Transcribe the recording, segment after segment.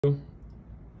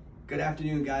Good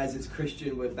afternoon, guys. It's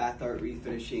Christian with Bath Art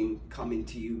Refinishing coming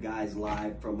to you guys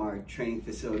live from our training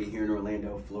facility here in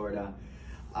Orlando, Florida.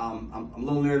 I'm a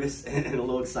little nervous and a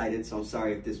little excited, so I'm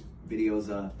sorry if this video is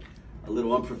a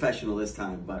little unprofessional this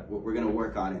time, but we're going to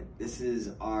work on it. This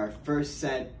is our first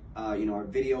set, our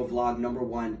video vlog number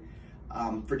one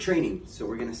for training. So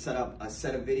we're going to set up a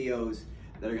set of videos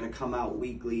that are going to come out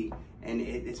weekly, and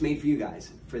it's made for you guys,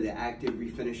 for the active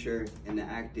refinisher and the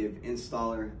active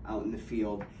installer out in the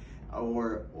field,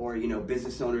 or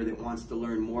business owner that wants to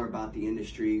learn more about the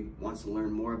industry, wants to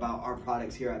learn more about our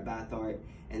products here at Bath Art,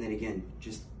 and then again,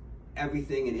 just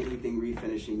everything and anything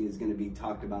refinishing is going to be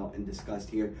talked about and discussed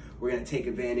here. We're going to take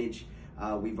advantage.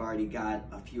 We've already got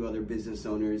a few other business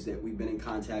owners that we've been in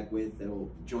contact with that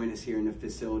will join us here in the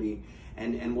facility,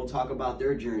 and we'll talk about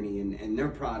their journey and their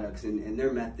products and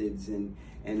their methods, and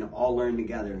all learn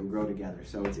together and grow together.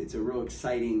 So it's a real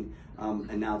exciting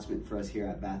announcement for us here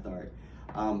at Bath Art.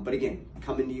 But again,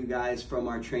 coming to you guys from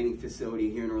our training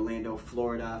facility here in Orlando,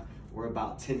 Florida. We're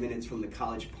about 10 minutes from the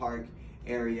College Park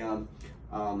area.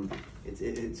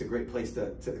 It's a great place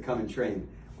to come and train.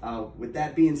 With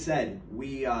that being said,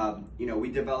 we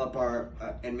develop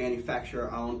and manufacture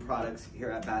our own products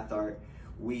here at Bath Art.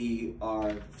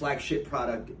 Our flagship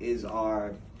product is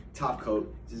our top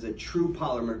coat. This is a true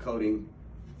polymer coating,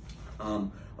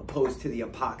 opposed to the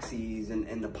epoxies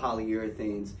and the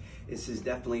polyurethanes. This is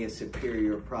definitely a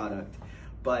superior product.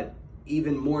 But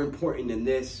even more important than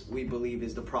this, we believe,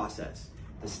 is the process.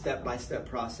 The step-by-step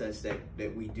process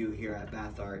that we do here at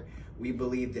Bath Art. We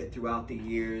believe that throughout the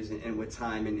years and with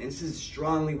time, and this is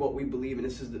strongly what we believe, and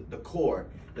this is the core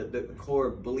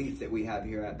belief that we have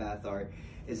here at Bath Art,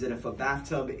 is that if a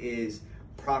bathtub is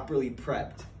properly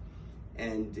prepped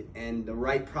and the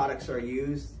right products are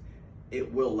used,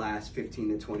 it will last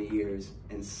 15 to 20 years.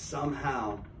 And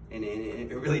somehow, and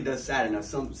it really does sadden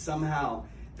us, somehow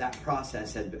that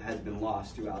process has been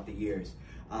lost throughout the years.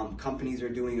 Companies are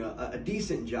doing a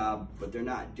decent job, but they're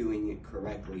not doing it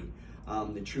correctly.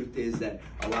 The truth is that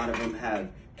a lot of them have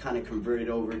kind of converted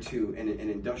over to an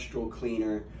industrial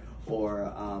cleaner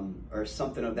or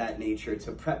something of that nature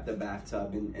to prep the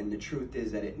bathtub, and the truth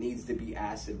is that it needs to be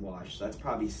acid washed. So that's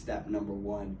probably step number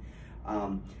one.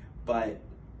 But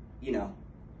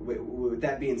with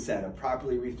that being said, a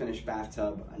properly refinished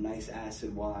bathtub, a nice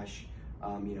acid wash,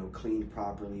 cleaned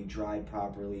properly, dried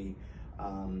properly,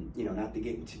 not to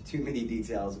get into too many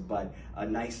details, but a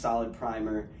nice solid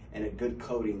primer and a good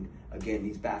coating. Again,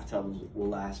 these bathtubs will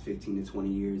last 15 to 20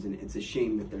 years, and it's a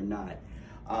shame that they're not.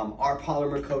 Our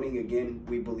polymer coating, again,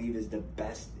 we believe is the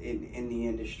best in the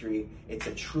industry. It's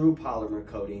a true polymer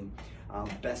coating,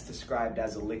 best described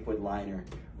as a liquid liner.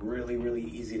 Really, really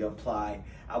easy to apply.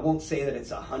 I won't say that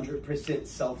it's 100%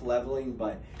 self-leveling,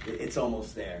 but it's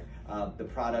almost there. The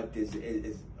product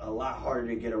is a lot harder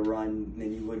to get a run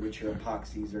than you would with your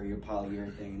epoxies or your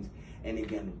polyurethanes. And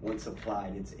again, once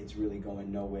applied, it's really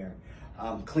going nowhere.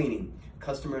 Cleaning.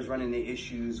 Customers run into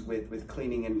issues with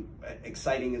cleaning, and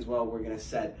exciting as well. We're going to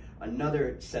set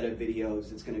another set of videos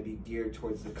that's going to be geared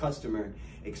towards the customer,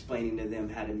 explaining to them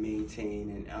how to maintain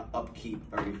and upkeep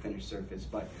a refinished surface.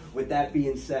 But with that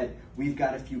being said, we've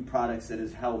got a few products that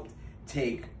has helped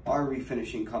take our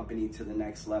refinishing company to the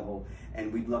next level,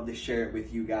 and we'd love to share it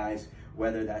with you guys,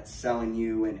 whether that's selling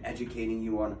you and educating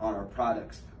you on our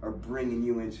products, or bringing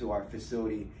you into our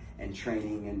facility and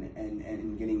training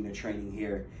and getting the training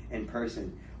here in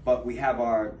person. But we have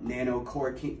our Nano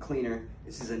Core Cleaner.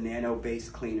 This is a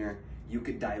nano-based cleaner. You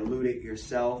could dilute it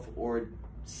yourself or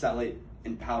sell it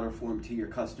in powder form to your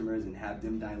customers and have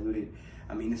them dilute it.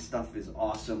 I mean, this stuff is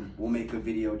awesome. We'll make a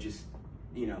video just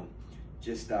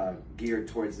geared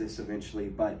towards this eventually,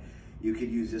 but you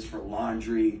could use this for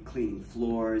laundry, cleaning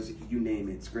floors, you name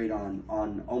it. It's great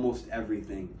on almost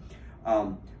everything.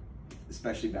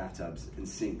 Especially bathtubs and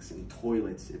sinks and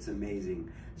toilets. It's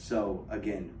amazing. So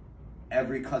again,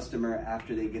 every customer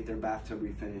after they get their bathtub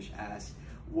refinished asks,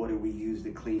 what do we use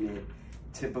to clean it?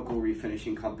 Typical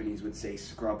refinishing companies would say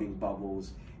scrubbing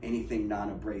bubbles, anything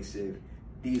non-abrasive.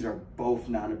 These are both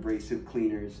non-abrasive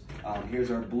cleaners.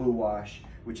 Here's our Blue Wash,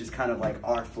 which is kind of like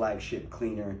our flagship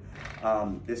cleaner.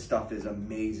 This stuff is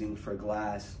amazing for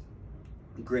glass,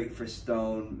 great for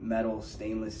stone, metal,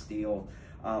 stainless steel,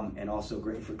 and also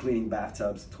great for cleaning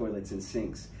bathtubs, toilets, and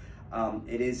sinks.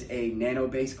 It is a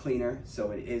nano-based cleaner,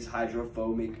 so it is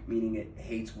hydrophobic, meaning it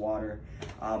hates water,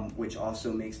 which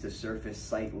also makes the surface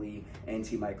slightly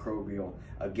antimicrobial.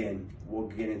 Again, we'll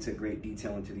get into great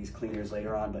detail into these cleaners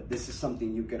later on, but this is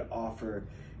something you could offer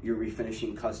your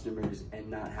refinishing customers and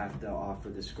not have to offer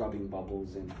the scrubbing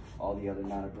bubbles and all the other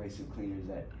non-abrasive cleaners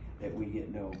that we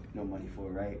get no money for,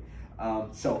 right?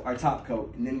 So our top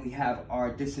coat, and then we have our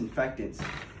disinfectants.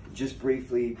 Just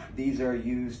briefly, these are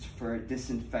used for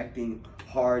disinfecting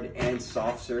hard and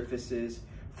soft surfaces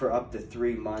for up to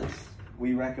 3 months.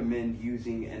 We recommend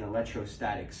using an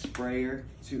electrostatic sprayer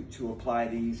to apply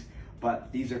these,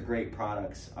 but these are great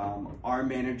products. Our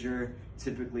manager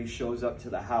typically shows up to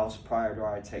the house prior to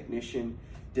our technician,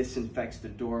 disinfects the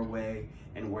doorway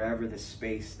and wherever the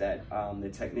space that the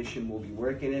technician will be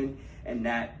working in, and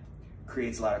that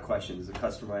creates a lot of questions. The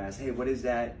customer asks, hey, what is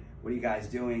that? What are you guys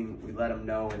doing? We let them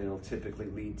know, and it'll typically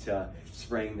lead to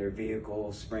spraying their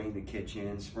vehicle, spraying the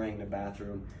kitchen, spraying the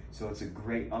bathroom. So it's a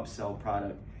great upsell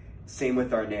product. Same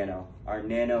with our Nano. Our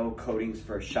Nano coatings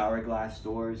for shower glass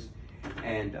doors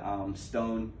and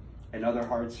stone and other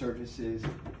hard surfaces.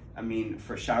 I mean,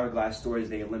 for shower glass doors,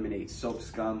 they eliminate soap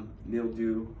scum,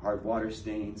 mildew, hard water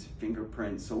stains,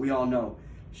 fingerprints. So we all know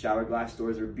shower glass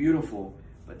doors are beautiful,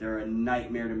 but they're a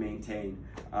nightmare to maintain.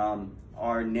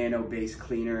 Our nano-based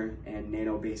cleaner and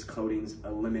nano-based coatings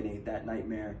eliminate that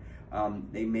nightmare.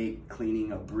 They make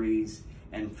cleaning a breeze,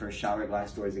 and for shower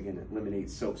glass doors, again, it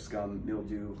eliminates soap scum,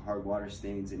 mildew, hard water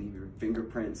stains, and even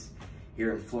fingerprints.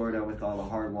 Here in Florida with all the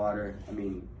hard water, I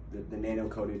mean, the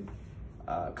nano-coated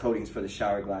coatings for the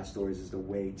shower glass doors is the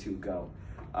way to go.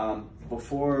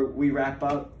 Before we wrap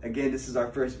up, again, this is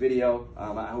our first video.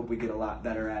 I hope we get a lot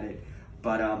better at it,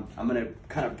 but I'm gonna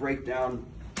kind of break down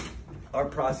our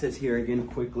process here again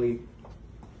quickly.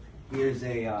 Here's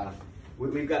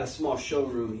we've got a small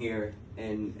showroom here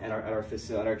at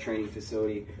our training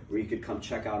facility where you could come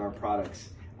check out our products,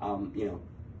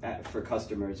 for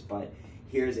customers. But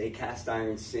here's a cast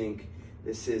iron sink.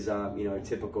 This is a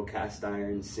typical cast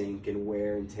iron sink and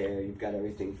wear and tear. You've got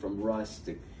everything from rust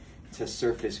to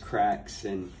surface cracks,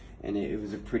 and it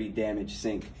was a pretty damaged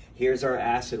sink. Here's our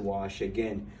acid wash.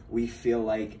 Again, we feel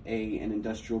like an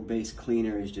industrial-based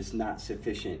cleaner is just not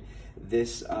sufficient.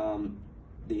 This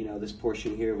this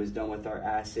portion here was done with our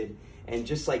acid, and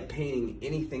just like painting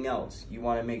anything else, you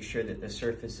want to make sure that the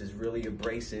surface is really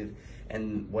abrasive,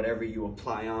 and whatever you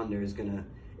apply on there is gonna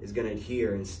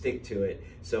adhere and stick to it.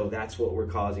 So that's what we're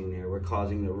causing there. We're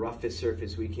causing the roughest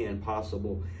surface we can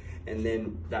possible, and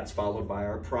then that's followed by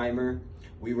our primer.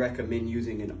 We recommend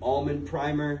using an almond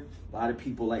primer. A lot of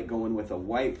people like going with a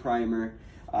white primer,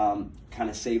 kind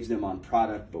of saves them on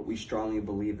product, but we strongly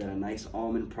believe that a nice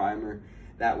almond primer,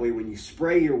 that way when you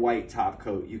spray your white top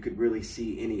coat, you could really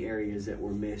see any areas that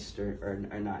were missed or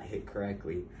not hit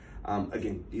correctly.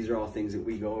 Again, these are all things that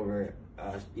we go over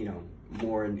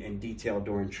more in detail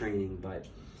during training, but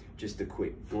just a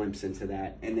quick glimpse into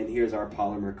that. And then here's our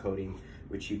polymer coating,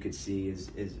 which you could see is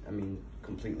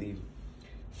completely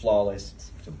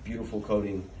flawless. It's a beautiful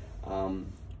coating,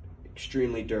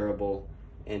 extremely durable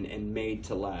and made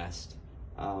to last.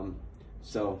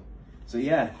 So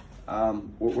yeah,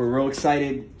 we're real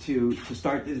excited to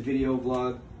start this video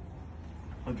vlog.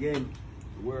 Again,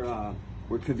 we're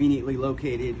conveniently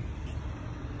located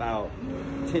about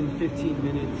 10-15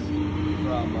 minutes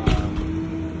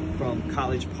from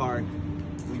College Park.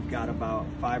 We've got about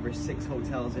 5 or 6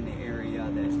 hotels in the area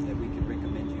that we can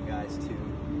recommend you guys to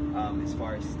as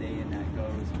far as staying that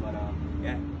goes. But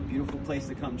yeah, beautiful place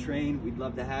to come train. We'd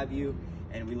love to have you,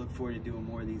 and we look forward to doing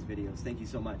more of these videos. Thank you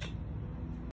so much.